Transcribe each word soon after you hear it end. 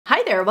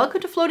there,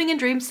 welcome to Floating in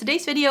Dreams.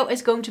 Today's video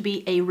is going to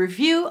be a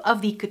review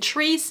of the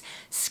CATRICE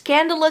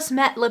Scandalous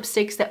Matte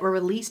Lipsticks that were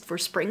released for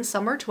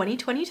Spring/Summer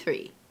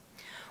 2023.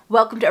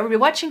 Welcome to everybody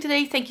watching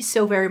today. Thank you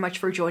so very much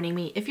for joining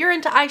me. If you're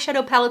into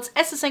eyeshadow palettes,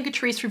 Essence and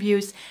CATRICE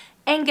reviews,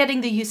 and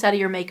getting the use out of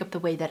your makeup the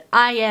way that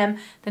I am,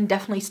 then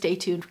definitely stay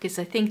tuned because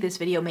I think this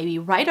video may be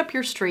right up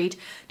your street.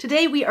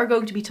 Today we are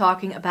going to be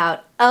talking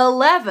about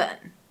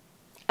 11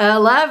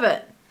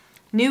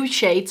 new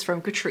shades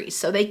from CATRICE.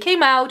 So they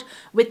came out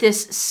with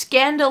this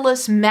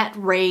scandalous matte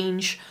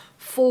range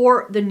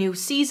for the new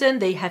season.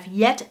 They have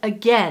yet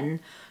again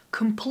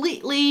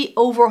completely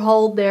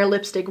overhauled their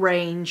lipstick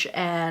range,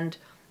 and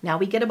now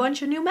we get a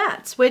bunch of new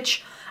mattes,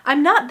 which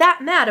I'm not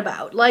that mad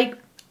about. Like,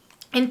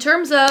 in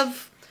terms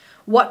of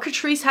what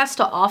CATRICE has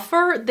to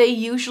offer, they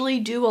usually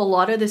do a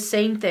lot of the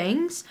same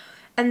things.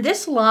 And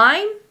this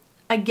line,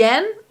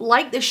 again,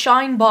 like the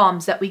Shine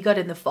Bombs that we got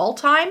in the fall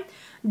time,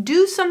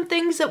 do some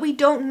things that we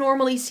don't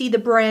normally see the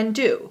brand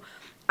do.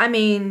 I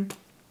mean,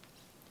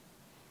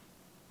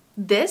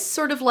 this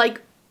sort of like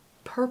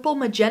purple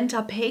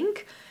magenta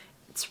pink,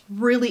 it's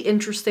really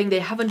interesting. They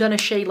haven't done a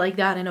shade like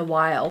that in a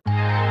while.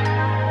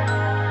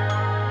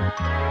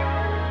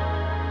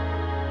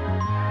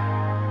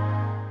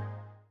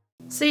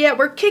 So yeah,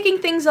 we're kicking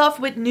things off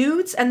with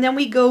nudes, and then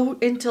we go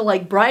into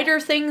like brighter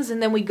things,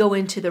 and then we go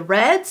into the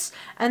reds,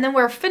 and then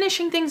we're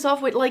finishing things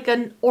off with like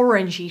an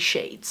orangey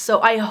shade. So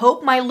I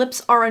hope my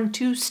lips aren't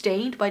too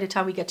stained by the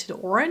time we get to the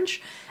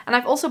orange. And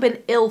I've also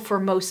been ill for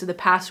most of the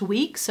past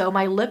week, so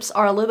my lips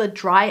are a little bit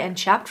dry and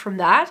chapped from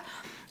that.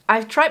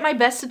 I've tried my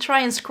best to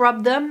try and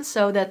scrub them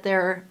so that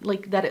they're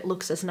like that it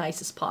looks as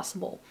nice as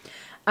possible.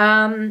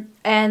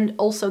 And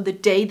also the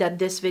day that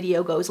this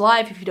video goes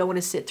live, if you don't want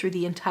to sit through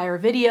the entire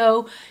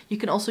video, you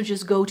can also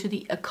just go to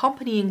the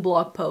accompanying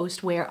blog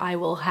post where I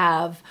will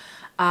have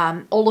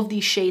all of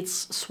these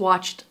shades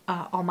swatched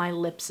on my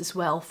lips as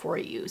well for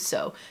you.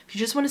 So if you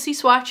just want to see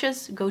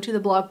swatches, go to the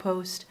blog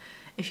post.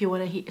 If you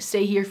want to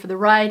stay here for the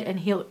ride and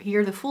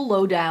hear the full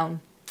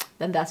lowdown,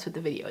 then that's what the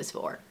video is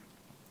for.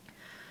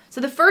 So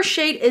the first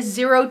shade is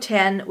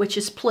 010, which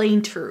is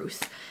Plain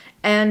Truth.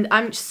 And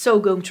I'm so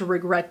going to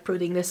regret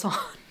putting this on.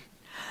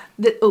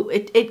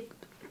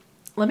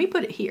 Let me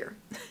put it here.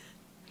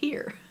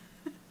 Here.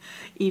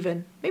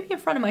 Even. Maybe in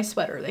front of my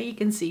sweater that you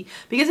can see.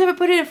 Because if I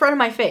put it in front of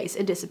my face,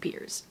 it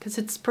disappears. Because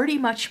it's pretty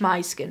much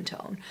my skin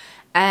tone.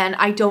 And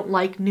I don't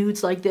like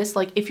nudes like this.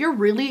 Like, if you're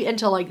really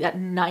into like that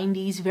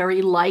 90s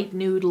very light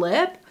nude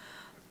lip,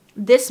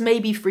 this may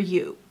be for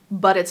you.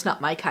 But it's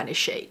not my kind of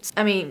shades.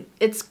 I mean,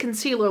 it's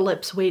concealer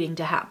lips waiting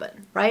to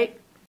happen, right?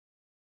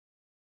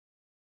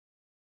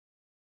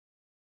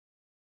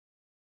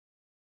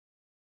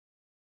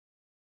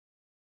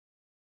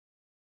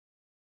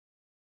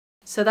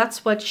 So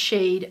that's what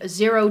shade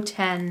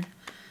 010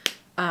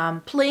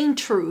 Plain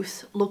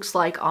Truth looks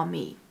like on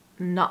me.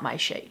 Not my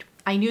shade.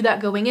 I knew that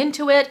going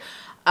into it.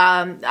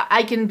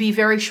 I can be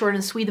very short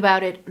and sweet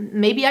about it.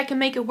 Maybe I can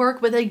make it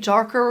work with a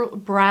darker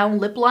brown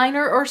lip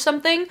liner or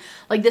something.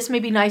 Like this may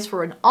be nice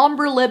for an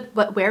ombre lip,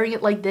 but wearing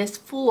it like this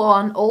full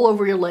on all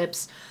over your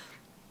lips,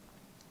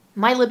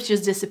 my lips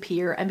just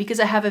disappear. And because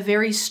I have a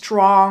very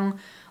strong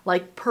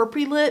like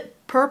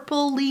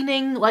purple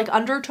leaning like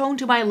undertone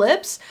to my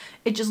lips,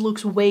 it just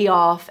looks way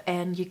off,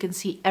 and you can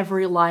see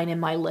every line in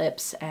my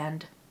lips,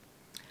 and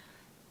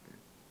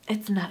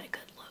it's not a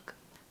good look.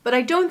 But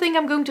I don't think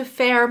I'm going to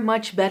fare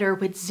much better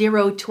with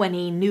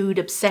 020 Nude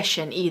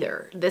Obsession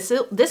either.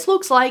 This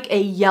looks like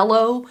a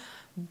yellow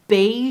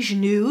beige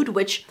nude,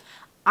 which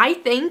I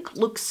think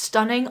looks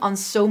stunning on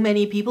so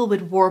many people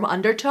with warm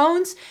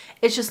undertones.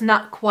 It's just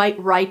not quite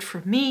right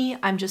for me.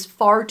 I'm just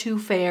far too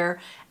fair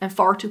and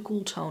far too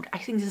cool toned. I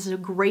think this is a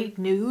great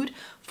nude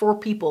for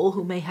people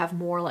who may have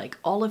more like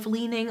olive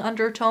leaning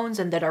undertones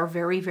and that are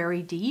very,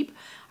 very deep.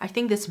 I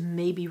think this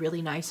may be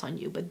really nice on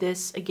you, but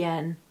this,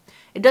 again,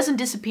 it doesn't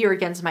disappear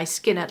against my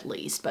skin at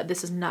least, but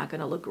this is not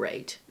gonna look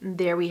great. And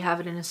there we have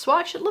it in a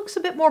swatch. It looks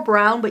a bit more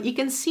brown, but you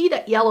can see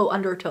that yellow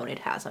undertone it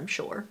has, I'm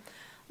sure.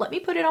 Let me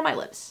put it on my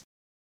lips.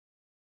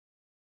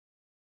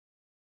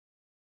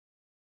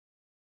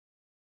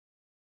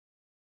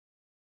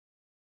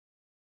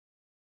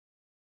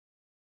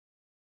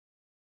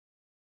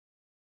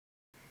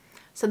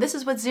 So this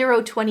is what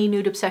 020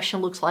 Nude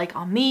Obsession looks like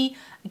on me.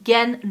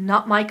 Again,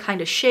 not my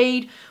kind of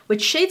shade.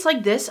 With shades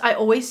like this, I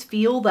always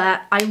feel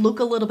that I look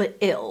a little bit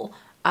ill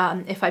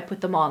if I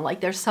put them on.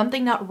 Like there's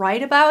something not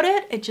right about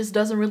it. It just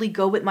doesn't really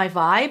go with my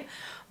vibe.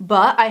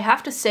 But I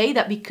have to say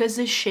that because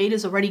this shade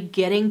is already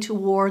getting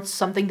towards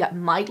something that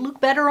might look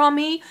better on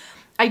me,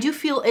 I do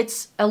feel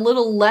it's a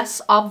little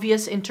less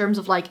obvious in terms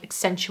of like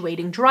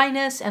accentuating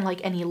dryness and like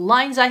any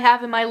lines I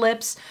have in my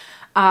lips.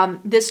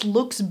 This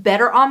looks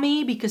better on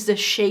me because this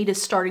shade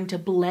is starting to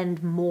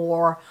blend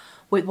more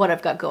with what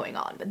I've got going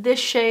on. But this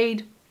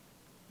shade,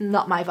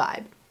 not my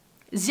vibe.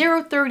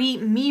 030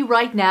 me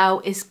right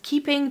now is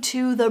keeping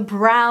to the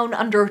brown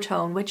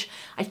undertone, which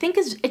I think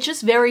it's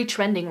just very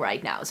trending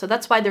right now. So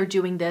that's why they're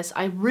doing this.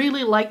 I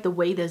really like the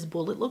way this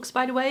bullet looks,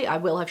 by the way. I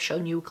will have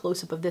shown you a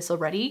close-up of this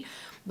already,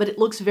 but it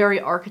looks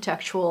very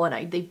architectural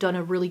and they've done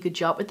a really good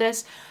job with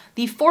this.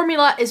 The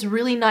formula is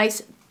really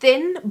nice,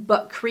 thin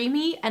but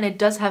creamy, and it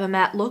does have a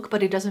matte look,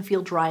 but it doesn't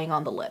feel drying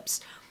on the lips.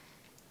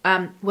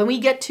 When we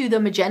get to the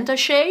magenta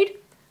shade,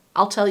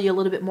 I'll tell you a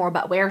little bit more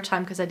about wear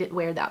time because I did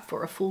wear that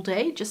for a full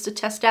day just to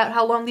test out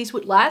how long these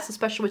would last,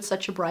 especially with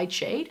such a bright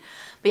shade.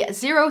 But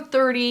yeah,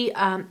 030,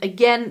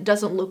 again,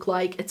 doesn't look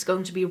like it's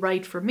going to be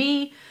right for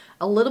me.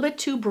 A little bit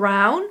too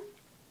brown,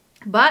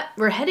 but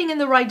we're heading in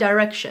the right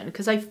direction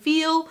because I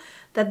feel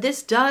that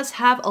this does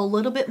have a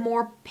little bit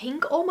more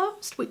pink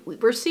almost.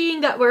 We're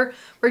seeing that we're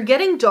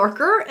getting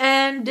darker,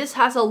 and this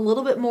has a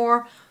little bit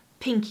more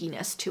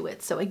pinkiness to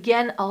it. So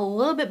again, a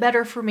little bit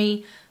better for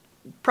me.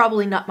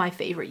 Probably not my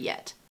favorite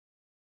yet.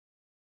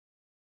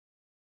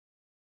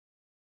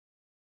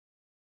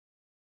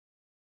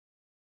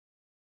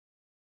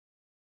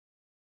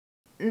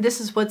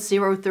 This is what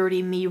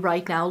 030 me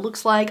right now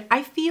looks like.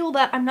 I feel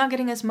that I'm not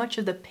getting as much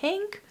of the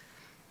pink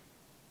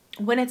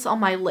when it's on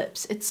my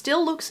lips. It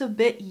still looks a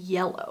bit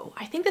yellow.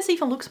 I think this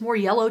even looks more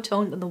yellow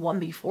toned than the one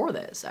before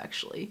this,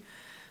 actually.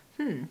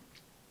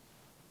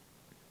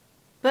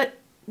 But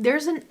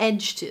there's an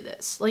edge to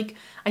this. Like,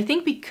 I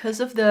think because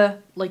of the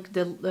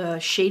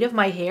shade of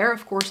my hair,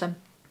 of course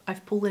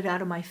I've pulled it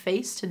out of my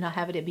face to not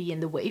have it be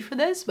in the way for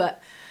this,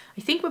 but I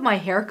think with my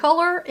hair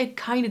color, it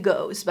kind of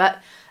goes. But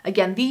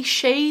again, these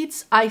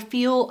shades, I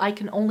feel I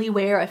can only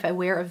wear if I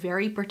wear a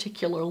very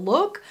particular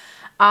look.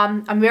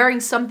 I'm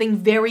wearing something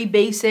very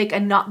basic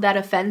and not that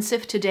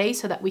offensive today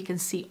so that we can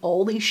see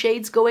all these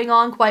shades going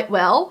on quite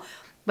well.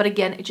 But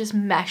again, it just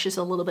meshes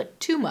a little bit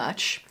too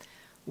much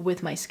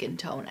with my skin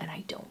tone, and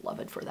I don't love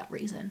it for that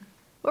reason.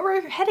 But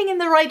we're heading in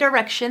the right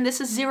direction.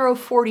 This is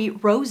 040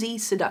 Rosy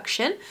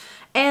Seduction,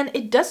 and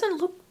it doesn't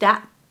look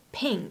that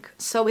pink.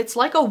 So it's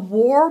like a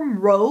warm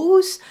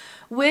rose,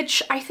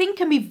 which I think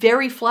can be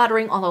very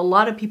flattering on a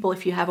lot of people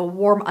if you have a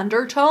warm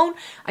undertone.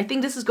 I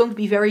think this is going to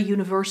be very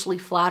universally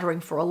flattering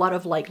for a lot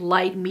of like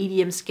light,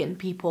 medium skin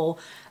people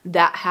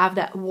that have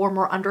that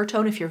warmer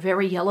undertone. If you're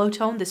very yellow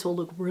tone, this will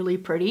look really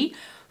pretty.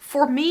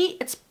 For me,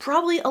 it's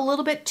probably a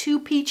little bit too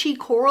peachy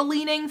coral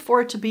leaning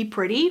for it to be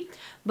pretty,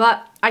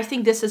 but I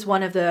think this is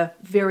one of the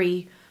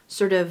very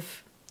sort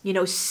of, you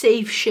know,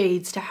 safe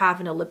shades to have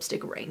in a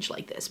lipstick range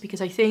like this,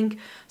 because I think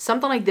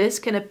something like this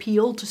can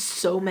appeal to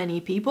so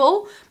many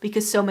people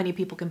because so many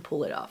people can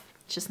pull it off.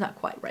 It's just not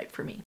quite right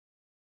for me.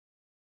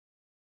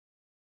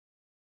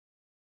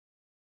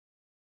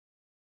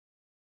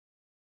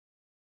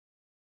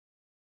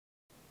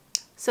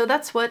 So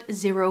that's what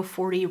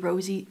 040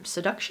 Rosy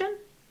Seduction?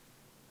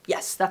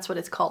 Yes, that's what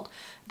it's called.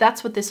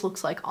 That's what this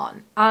looks like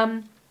on.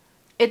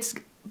 It's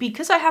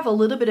because I have a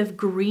little bit of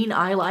green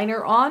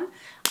eyeliner on,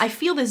 I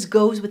feel this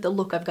goes with the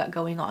look I've got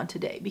going on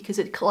today because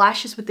it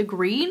clashes with the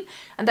green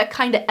and that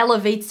kind of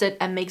elevates it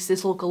and makes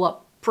this look a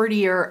lot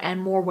prettier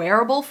and more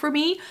wearable for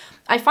me.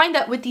 I find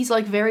that with these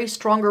like very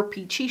stronger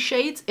peachy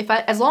shades,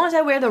 as long as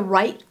I wear the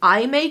right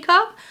eye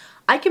makeup,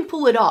 I can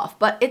pull it off,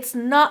 but it's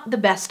not the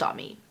best on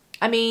me.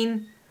 I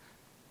mean,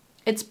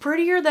 it's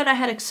prettier than I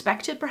had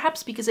expected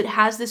perhaps because it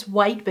has this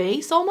white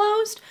base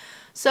almost.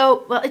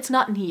 So, well, it's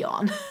not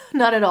neon,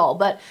 not at all,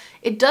 but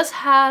it does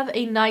have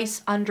a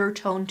nice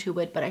undertone to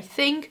it, but I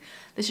think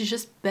this is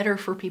just better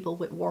for people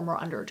with warmer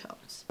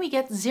undertones. We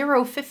get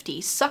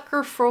 050,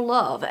 Sucker for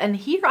Love, and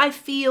here I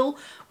feel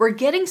we're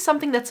getting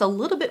something that's a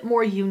little bit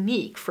more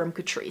unique from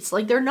Catrice.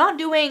 Like, they're not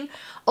doing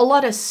a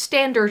lot of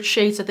standard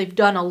shades that they've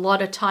done a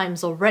lot of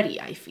times already,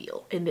 I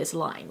feel, in this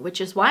line,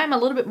 which is why I'm a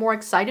little bit more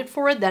excited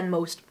for it than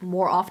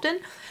more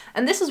often.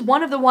 And this is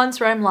one of the ones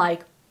where I'm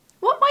like,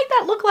 what might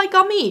that look like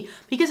on me?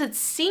 Because it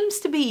seems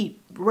to be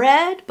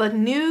red, but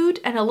nude,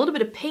 and a little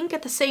bit of pink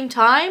at the same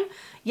time,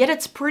 yet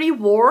it's pretty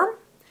warm.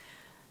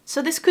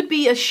 So this could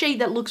be a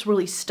shade that looks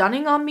really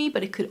stunning on me,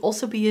 but it could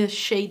also be a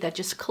shade that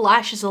just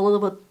clashes a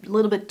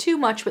little bit too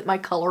much with my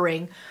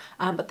coloring.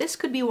 But this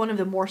could be one of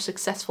the more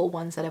successful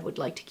ones that I would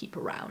like to keep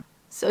around.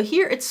 So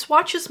here it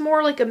swatches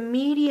more like a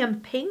medium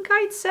pink,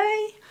 I'd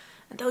say.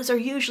 And those are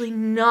usually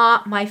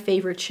not my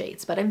favorite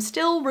shades, but I'm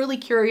still really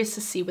curious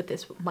to see what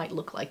this might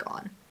look like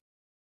on.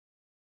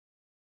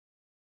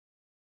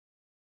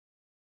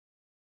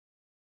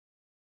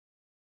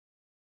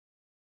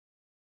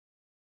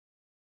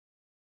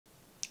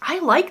 I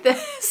like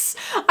this.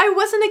 I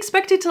wasn't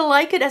expected to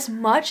like it as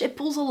much. It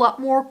pulls a lot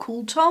more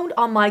cool toned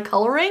on my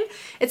coloring.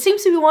 It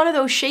seems to be one of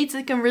those shades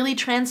that can really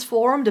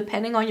transform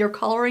depending on your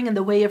coloring and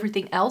the way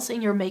everything else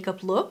in your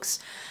makeup looks.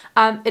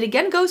 It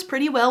again goes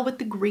pretty well with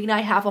the green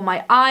I have on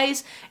my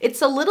eyes.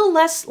 It's a little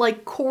less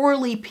like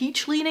corally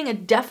peach leaning.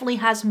 It definitely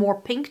has more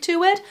pink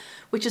to it,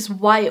 which is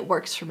why it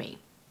works for me.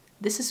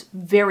 This is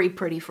very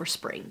pretty for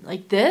spring.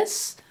 Like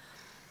this.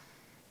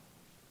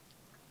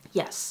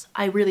 Yes,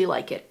 I really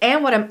like it.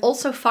 And what I'm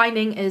also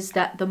finding is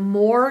that the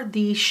more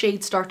these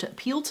shades start to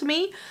appeal to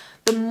me,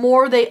 the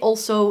more they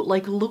also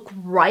like look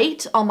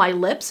right on my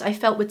lips. I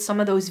felt with some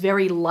of those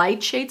very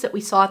light shades that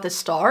we saw at the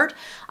start,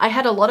 I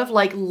had a lot of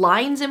like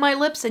lines in my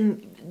lips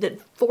and the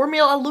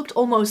formula looked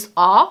almost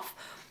off.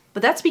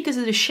 But that's because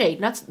of the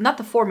shade, not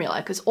the formula,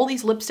 because all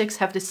these lipsticks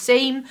have the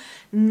same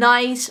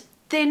nice,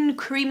 thin,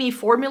 creamy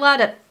formula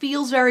that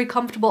feels very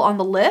comfortable on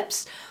the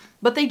lips,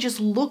 but they just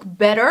look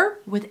better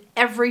with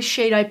every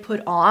shade I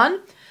put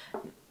on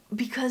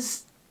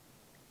because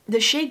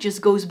the shade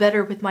just goes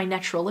better with my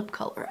natural lip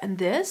color. And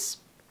this,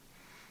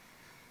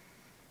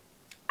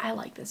 I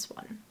like this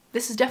one.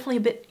 This is definitely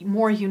a bit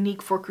more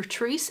unique for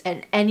Catrice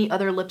and any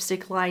other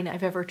lipstick line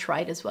I've ever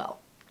tried as well.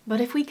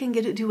 But if we can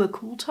do a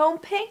cool tone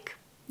pink,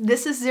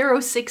 this is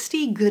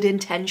 060 Good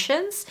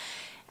Intentions.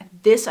 And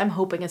this I'm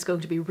hoping is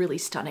going to be really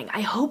stunning.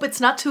 I hope it's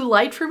not too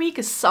light for me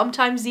because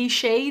sometimes these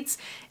shades,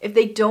 if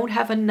they don't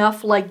have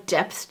enough like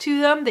depth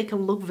to them, they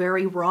can look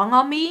very wrong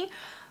on me.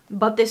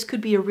 But this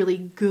could be a really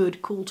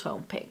good cool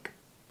tone pink.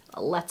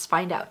 Let's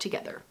find out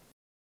together.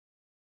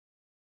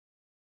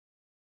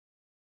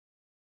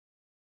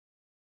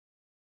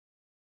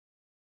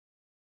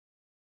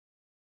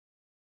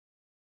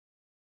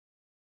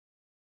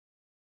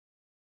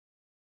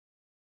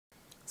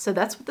 So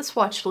that's what the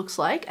swatch looks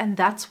like, and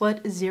that's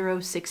what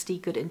 060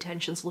 Good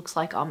Intentions looks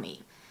like on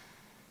me.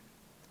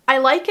 I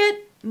like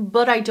it,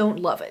 but I don't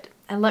love it.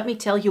 And let me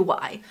tell you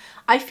why.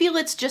 I feel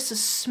it's just a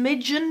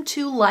smidgen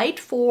too light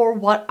for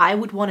what I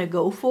would want to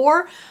go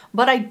for,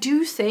 but I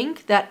do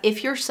think that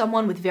if you're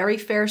someone with very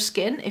fair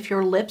skin, if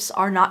your lips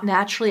are not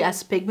naturally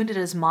as pigmented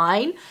as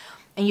mine,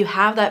 and you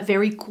have that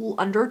very cool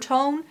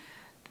undertone,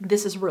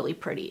 this is really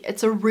pretty.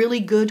 It's a really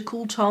good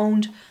cool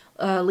toned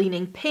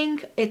leaning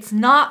pink. It's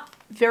not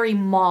very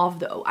mauve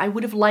though. I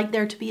would have liked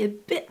there to be a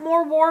bit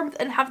more warmth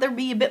and have there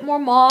be a bit more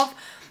mauve,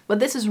 but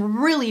this is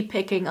really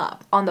picking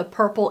up on the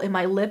purple in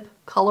my lip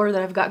color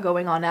that I've got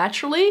going on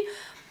naturally.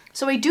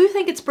 So I do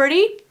think it's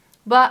pretty,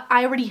 but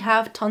I already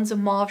have tons of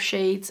mauve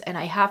shades and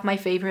I have my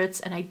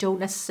favorites, and I don't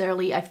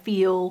necessarily, I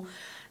feel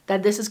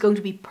that this is going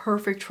to be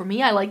perfect for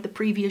me. I like the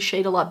previous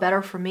shade a lot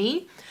better for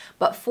me,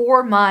 but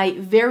for my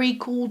very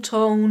cool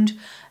toned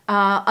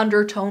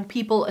undertone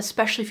people,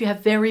 especially if you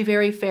have very,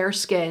 very fair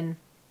skin,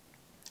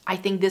 I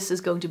think this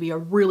is going to be a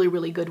really,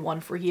 really good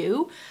one for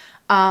you.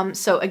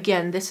 So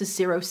again, this is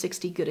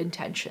 060 Good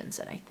Intentions,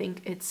 and I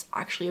think it's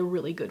actually a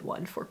really good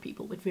one for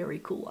people with very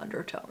cool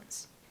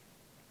undertones.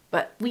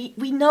 But we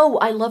know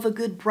I love a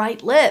good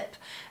bright lip.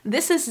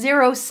 This is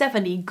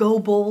 070 Go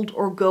Bold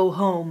or Go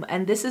Home,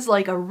 and this is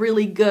like a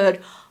really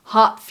good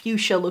hot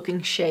fuchsia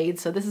looking shade,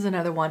 so this is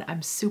another one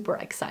I'm super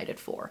excited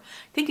for.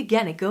 I think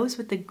again, it goes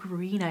with the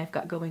green I've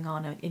got going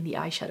on in the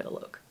eyeshadow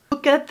look.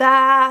 Look at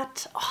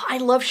that! Oh, I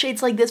love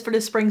shades like this for the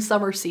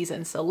spring-summer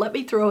season, so let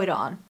me throw it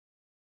on.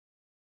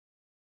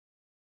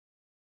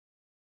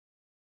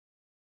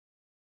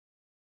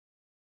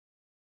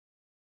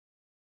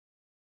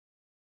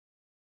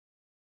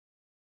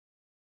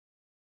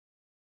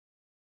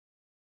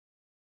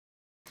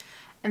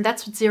 And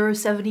that's what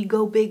 070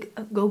 Go Big,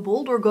 Go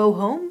Bold or Go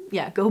Home?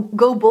 Yeah, Go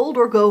Bold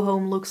or Go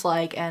Home looks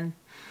like, and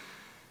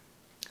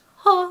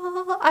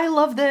I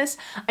love this.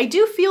 I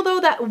do feel though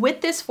that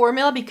with this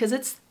formula, because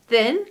it's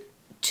thin,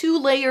 2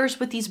 layers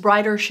with these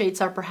brighter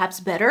shades are perhaps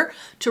better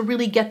to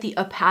really get the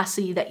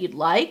opacity that you'd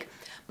like.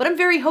 But I'm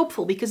very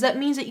hopeful because that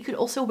means that you could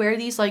also wear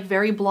these like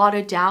very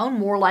blotted down,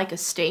 more like a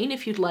stain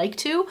if you'd like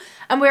to.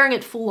 I'm wearing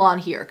it full on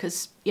here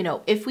because, you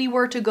know, if we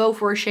were to go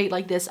for a shade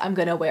like this, I'm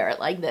gonna wear it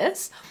like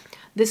this.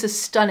 This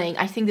is stunning.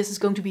 I think this is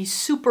going to be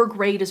super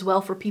great as well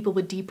for people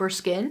with deeper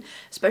skin,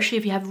 especially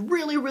if you have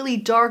really, really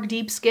dark,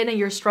 deep skin and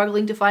you're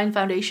struggling to find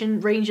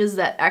foundation ranges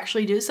that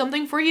actually do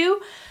something for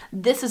you.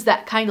 This is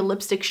that kind of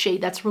lipstick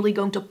shade that's really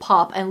going to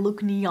pop and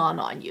look neon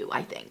on you,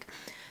 I think.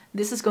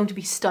 This is going to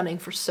be stunning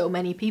for so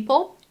many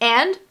people.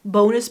 And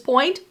bonus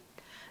point,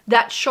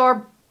 that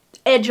sharp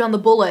edge on the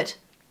bullet,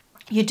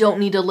 you don't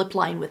need a lip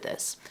line with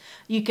this.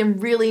 You can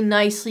really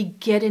nicely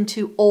get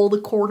into all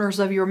the corners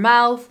of your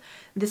mouth.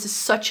 This is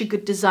such a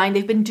good design.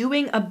 They've been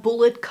doing a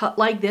bullet cut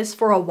like this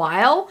for a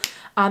while,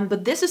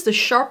 but this is the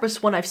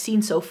sharpest one I've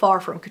seen so far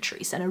from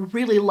Catrice, and I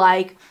really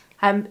like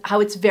how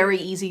it's very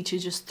easy to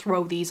just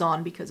throw these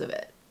on because of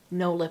it.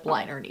 No lip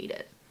liner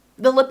needed.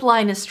 The lip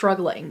line is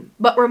struggling,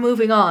 but we're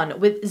moving on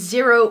with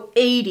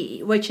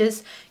 080, which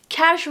is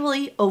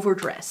Casually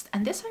Overdressed,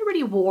 and this I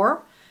already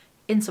wore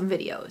in some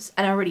videos,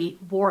 and I already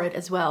wore it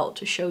as well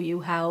to show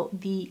you how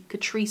the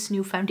Catrice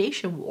new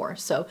foundation wore.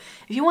 So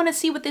if you want to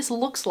see what this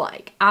looks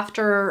like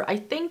after I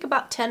think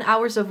about 10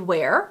 hours of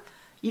wear,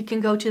 you can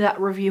go to that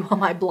review on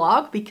my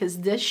blog,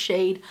 because this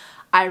shade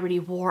I already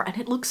wore and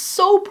it looks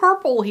so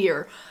purple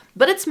here,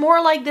 but it's more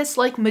like this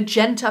like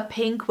magenta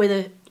pink with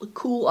a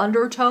cool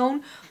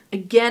undertone.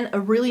 Again,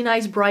 a really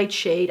nice bright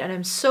shade, and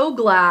I'm so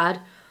glad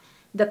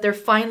that they're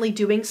finally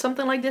doing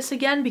something like this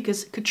again,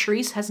 because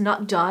Catrice has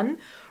not done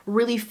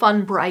really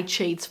fun bright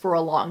shades for a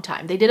long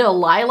time. They did a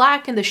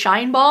lilac in the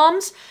Shine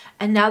Bombs,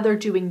 and now they're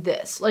doing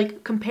this.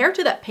 Like, compared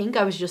to that pink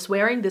I was just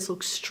wearing, this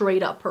looks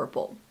straight up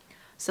purple.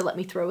 So let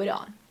me throw it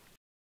on.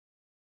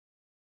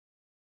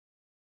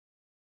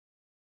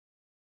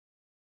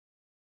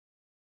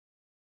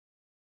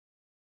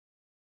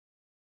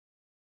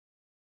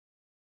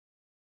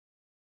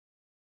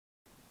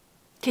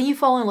 Can you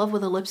fall in love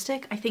with a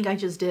lipstick? I think I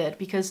just did,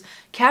 because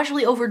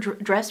Casually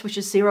Overdressed, which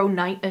is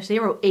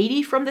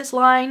 080 from this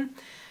line,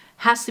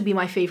 has to be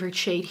my favorite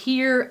shade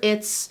here.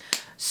 It's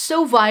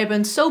so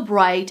vibrant, so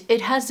bright.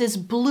 It has this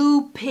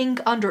blue-pink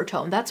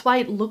undertone. That's why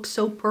it looks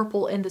so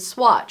purple in the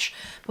swatch.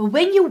 But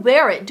when you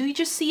wear it, do you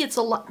just see it's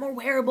a lot more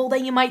wearable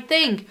than you might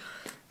think?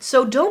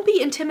 So don't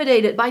be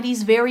intimidated by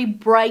these very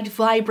bright,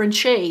 vibrant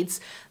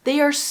shades.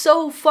 They are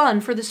so fun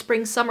for the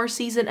spring-summer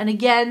season. And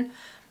again,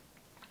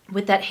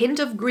 with that hint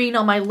of green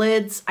on my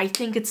lids, I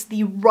think it's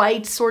the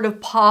right sort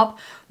of pop.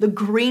 The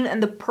green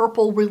and the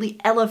purple really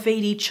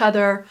elevate each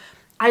other.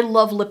 I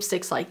love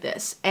lipsticks like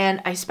this, and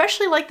I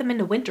especially like them in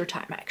the winter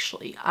time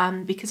actually,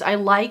 because I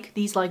like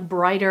these like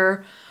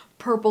brighter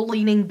purple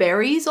leaning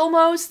berries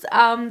almost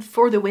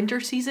for the winter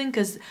season,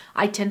 because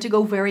I tend to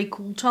go very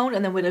cool tone,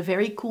 and then with a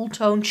very cool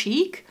tone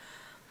cheek.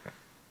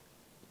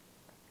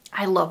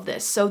 I love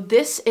this. So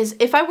this is,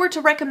 if I were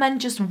to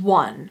recommend just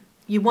one,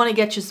 you want to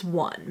get just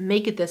one,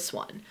 make it this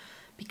one,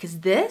 because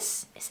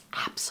this is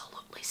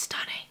absolutely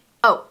stunning.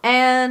 Oh,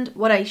 and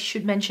what I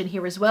should mention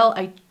here as well,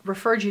 I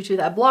referred you to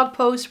that blog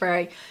post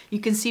where you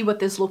can see what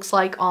this looks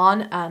like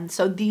on.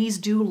 So these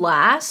do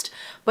last,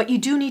 but you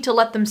do need to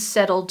let them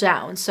settle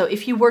down. So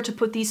if you were to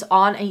put these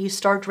on and you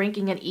start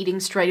drinking and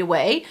eating straight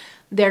away,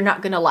 they're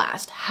not gonna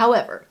last.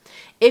 However,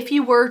 if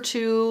you were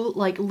to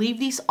like leave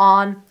these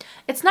on,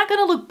 it's not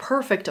gonna look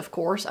perfect, of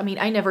course. I mean,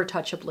 I never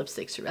touch up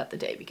lipsticks throughout the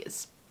day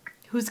because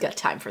who's got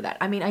time for that?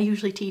 I mean, I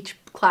usually teach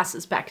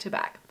classes back to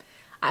back.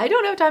 I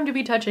don't have time to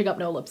be touching up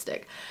no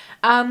lipstick.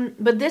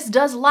 But this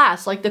does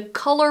last, like the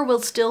color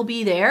will still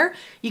be there.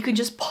 You can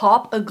just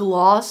pop a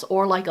gloss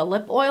or like a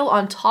lip oil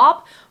on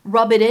top,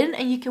 rub it in,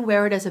 and you can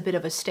wear it as a bit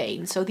of a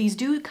stain. So these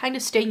do kind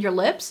of stain your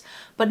lips,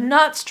 but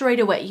not straight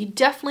away. You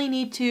definitely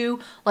need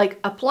to like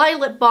apply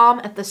lip balm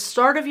at the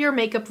start of your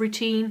makeup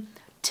routine,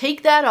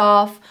 take that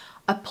off,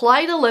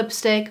 apply the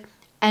lipstick,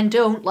 and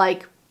don't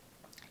like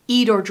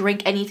eat or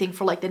drink anything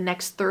for like the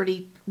next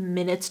 30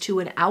 minutes to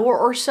an hour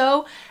or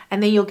so,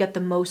 and then you'll get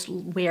the most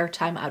wear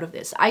time out of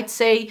this. I'd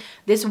say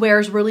this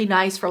wears really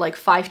nice for like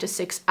 5 to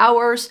 6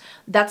 hours.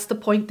 That's the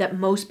point that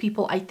most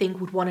people I think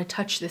would want to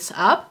touch this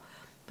up,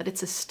 but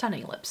it's a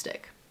stunning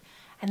lipstick.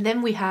 And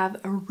then we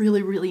have a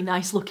really, really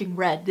nice looking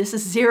red. This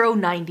is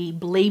 090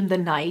 Blame the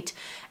Night,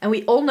 and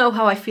we all know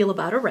how I feel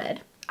about a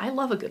red. I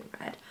love a good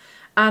red,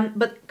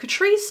 but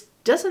Catrice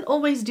doesn't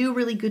always do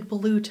really good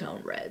blue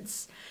tone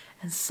reds.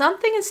 And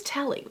something is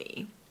telling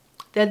me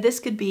that this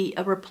could be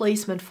a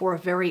replacement for a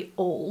very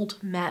old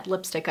matte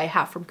lipstick I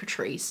have from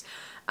Catrice,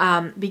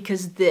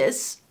 because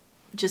this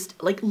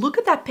just, like, look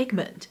at that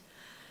pigment.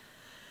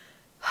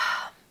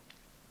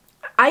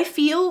 I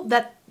feel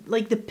that,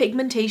 like, the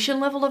pigmentation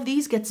level of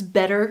these gets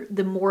better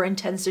the more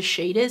intense the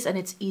shade is, and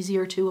it's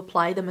easier to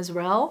apply them as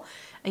well,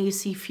 and you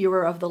see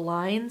fewer of the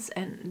lines,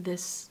 and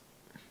this,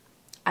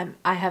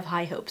 I have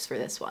high hopes for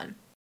this one.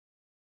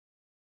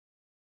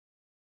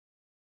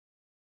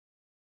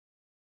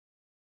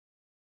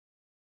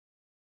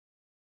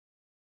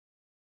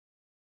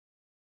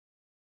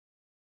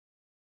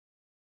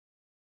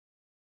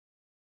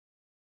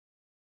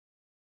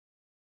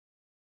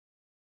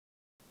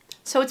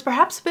 So it's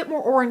perhaps a bit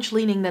more orange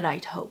leaning than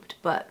I'd hoped,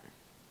 but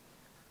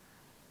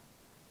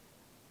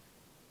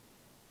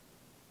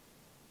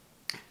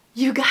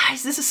you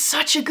guys, this is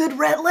such a good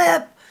red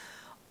lip.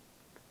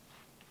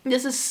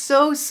 This is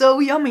so, so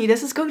yummy.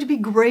 This is going to be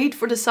great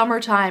for the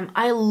summertime.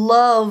 I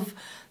love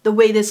the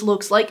way this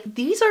looks. Like,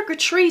 these are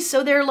Catrice,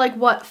 so they're like,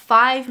 what,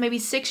 5, maybe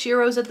 6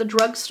 euros at the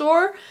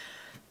drugstore?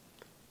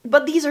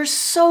 But these are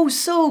so,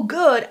 so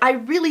good. I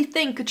really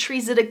think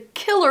Catrice did a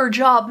killer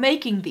job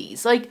making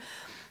these. Like,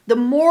 the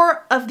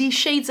more of these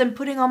shades I'm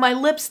putting on my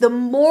lips, the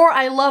more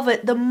I love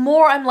it. The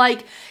more I'm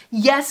like,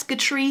 yes,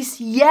 Catrice,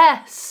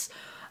 yes.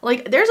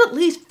 Like, there's at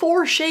least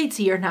 4 shades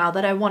here now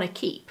that I want to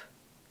keep.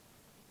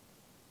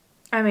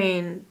 I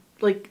mean,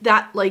 like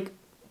that, like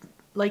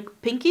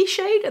pinky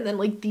shade, and then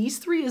like these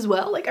 3 as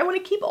well. Like, I want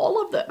to keep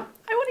all of them.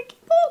 I want to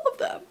keep all of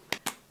them.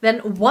 Then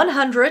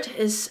 100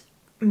 is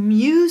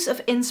Muse of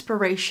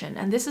Inspiration,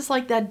 and this is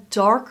like that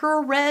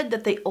darker red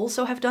that they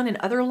also have done in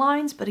other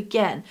lines, but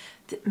again,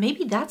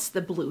 maybe that's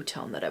the blue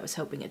tone that I was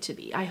hoping it to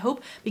be. I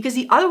hope, because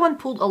the other one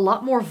pulled a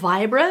lot more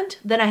vibrant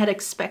than I had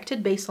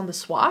expected based on the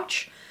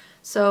swatch.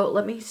 So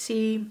let me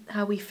see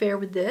how we fare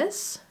with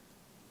this.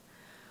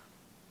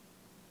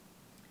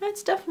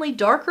 It's definitely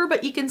darker,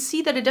 but you can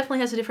see that it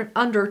definitely has a different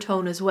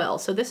undertone as well.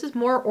 So this is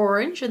more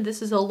orange, and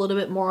this is a little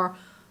bit more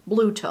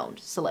blue toned.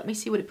 So let me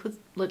see what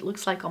it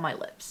looks like on my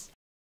lips.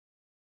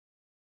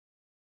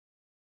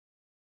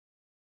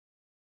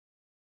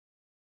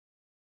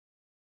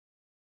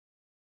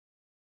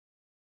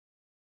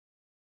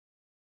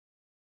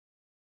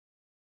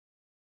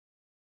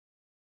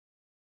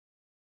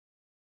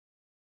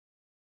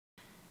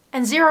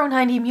 And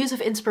 090 Muse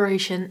of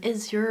Inspiration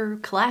is your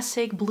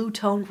classic blue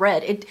toned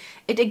red.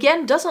 It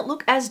again doesn't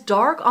look as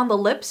dark on the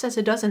lips as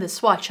it does in the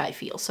swatch, I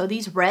feel. So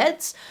these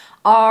reds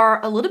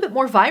are a little bit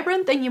more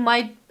vibrant than you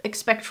might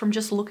expect from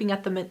just looking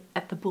at them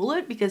at the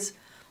bullet, because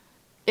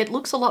it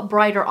looks a lot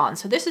brighter on.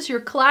 So this is your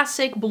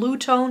classic blue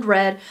toned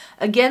red.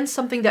 Again,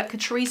 something that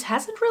Catrice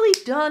hasn't really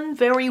done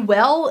very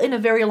well in a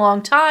very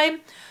long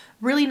time.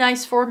 Really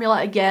nice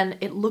formula. Again,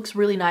 it looks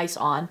really nice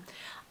on.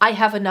 I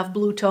have enough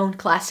blue toned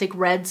classic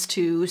reds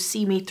to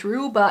see me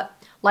through, but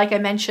like I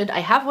mentioned, I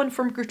have one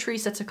from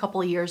Catrice that's a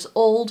couple of years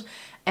old,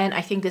 and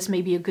I think this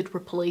may be a good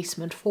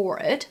replacement for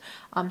it.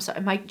 So I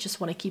might just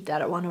want to keep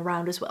that one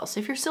around as well. So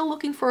if you're still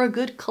looking for a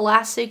good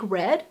classic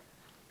red,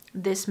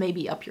 this may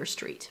be up your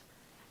street.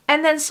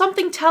 And then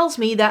something tells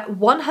me that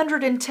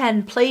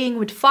 110 Playing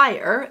with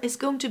Fire is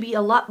going to be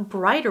a lot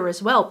brighter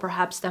as well,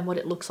 perhaps, than what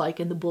it looks like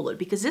in the bullet,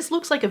 because this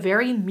looks like a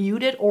very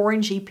muted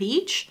orangey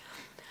peach.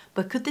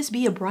 But could this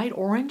be a bright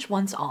orange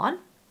once on?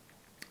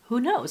 Who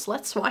knows?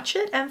 Let's swatch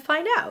it and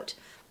find out.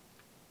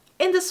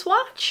 In the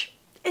swatch,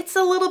 it's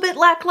a little bit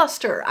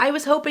lackluster. I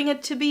was hoping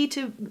it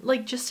to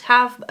like just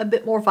have a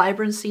bit more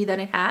vibrancy than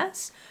it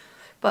has,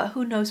 but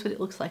who knows what it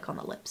looks like on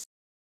the lips.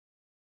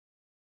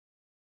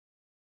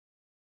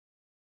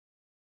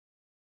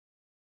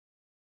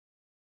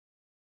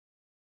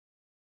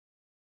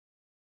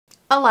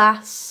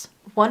 Alas,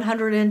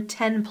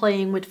 110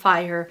 Playing with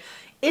Fire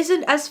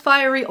isn't as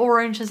fiery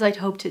orange as I'd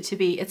hoped it to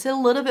be. It's a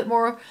little bit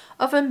more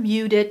of a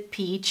muted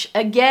peach.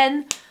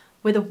 Again,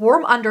 with a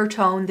warm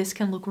undertone, this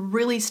can look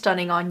really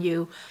stunning on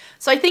you.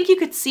 So I think you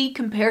could see,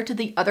 compared to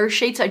the other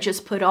shades I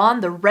just put on,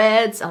 the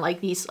reds and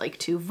like these like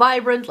two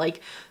vibrant like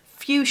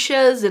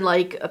fuchsias and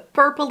like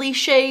purpley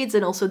shades,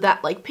 and also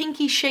that like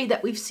pinky shade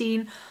that we've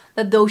seen,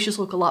 that those just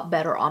look a lot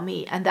better on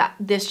me, and that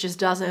this just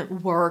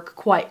doesn't work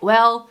quite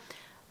well.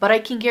 But I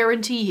can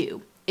guarantee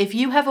you, if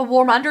you have a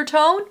warm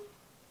undertone,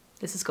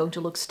 this is going to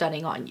look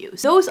stunning on you.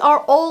 Those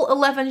are all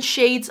 11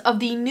 shades of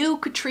the new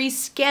Catrice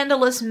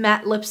Scandalous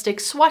Matte Lipstick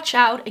swatch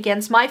out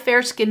against my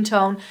fair skin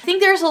tone. I think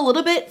there's a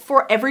little bit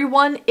for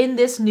everyone in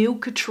this new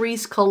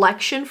Catrice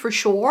collection for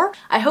sure.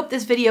 I hope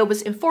this video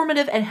was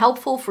informative and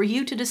helpful for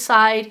you to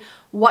decide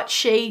what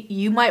shade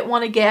you might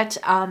want to get.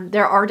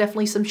 There are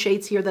definitely some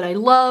shades here that I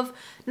love.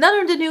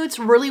 None of the nudes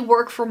really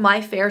work for my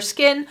fair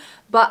skin,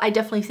 but I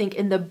definitely think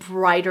in the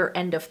brighter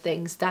end of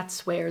things,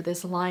 that's where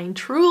this line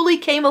truly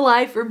came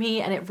alive for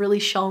me and it really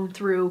shone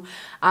through.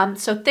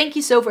 So thank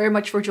you so very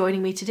much for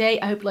joining me today.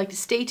 I hope you'd like to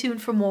stay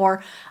tuned for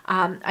more.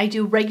 I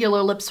do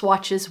regular lip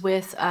swatches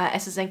with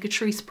SSN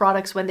Catrice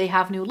products when they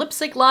have new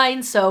lipstick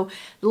lines. So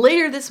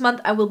later this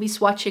month, I will be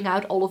swatching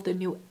out all of the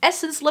new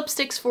Essence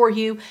lipsticks for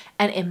you.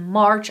 And in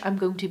March, I'm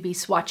going to be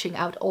swatching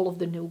out all of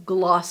the new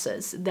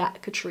glosses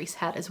that Catrice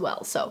had as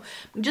well. So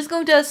I'm just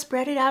going to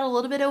spread it out a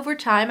little bit over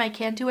time. I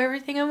can't do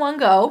everything in one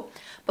go.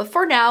 But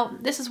for now,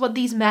 this is what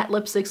these matte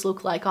lipsticks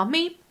look like on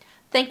me.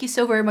 Thank you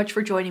so very much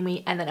for joining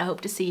me, and then I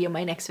hope to see you in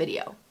my next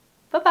video.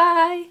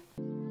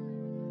 Bye-bye!